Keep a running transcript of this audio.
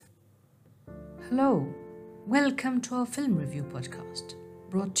Hello, welcome to our film review podcast,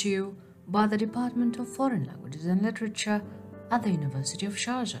 brought to you by the Department of Foreign Languages and Literature at the University of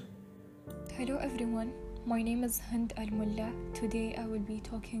Sharjah. Hello everyone, my name is Hind Al Mulla. Today I will be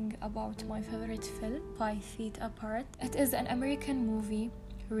talking about my favorite film, 5 Feet Apart. It is an American movie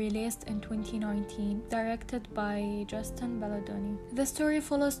released in 2019, directed by Justin Baldoni. The story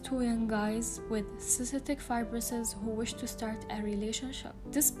follows two young guys with cystic fibrosis who wish to start a relationship.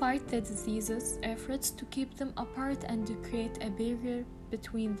 Despite the disease's efforts to keep them apart and to create a barrier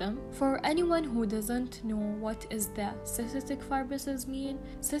between them. For anyone who doesn't know what is the cystic fibrosis mean,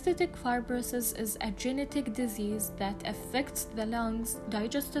 cystic fibrosis is a genetic disease that affects the lungs,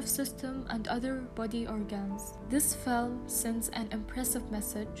 digestive system, and other body organs. This film sends an impressive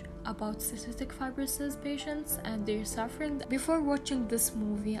message about cystic fibrosis patients and their suffering. Before watching this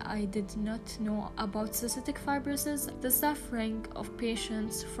movie, I did not know about cystic fibrosis, the suffering of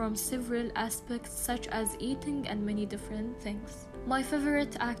patients from several aspects such as eating and many different things. My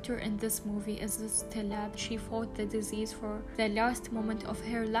favorite actor in this movie is Stella. She fought the disease for the last moment of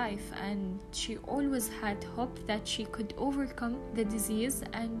her life, and she always had hope that she could overcome the disease,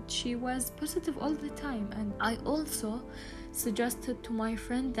 and she was positive all the time. And I also suggested to my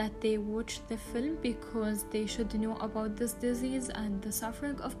friend that they watch the film because they should know about this disease and the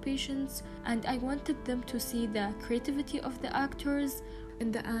suffering of patients, and I wanted them to see the creativity of the actors.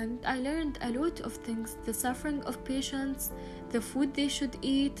 In the end, I learned a lot of things: the suffering of patients, the food they should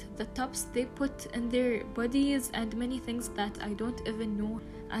eat, the tubs they put in their bodies, and many things that I don't even know.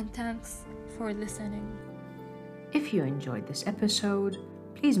 And thanks for listening. If you enjoyed this episode,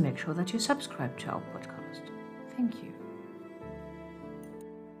 please make sure that you subscribe to our podcast. Thank you.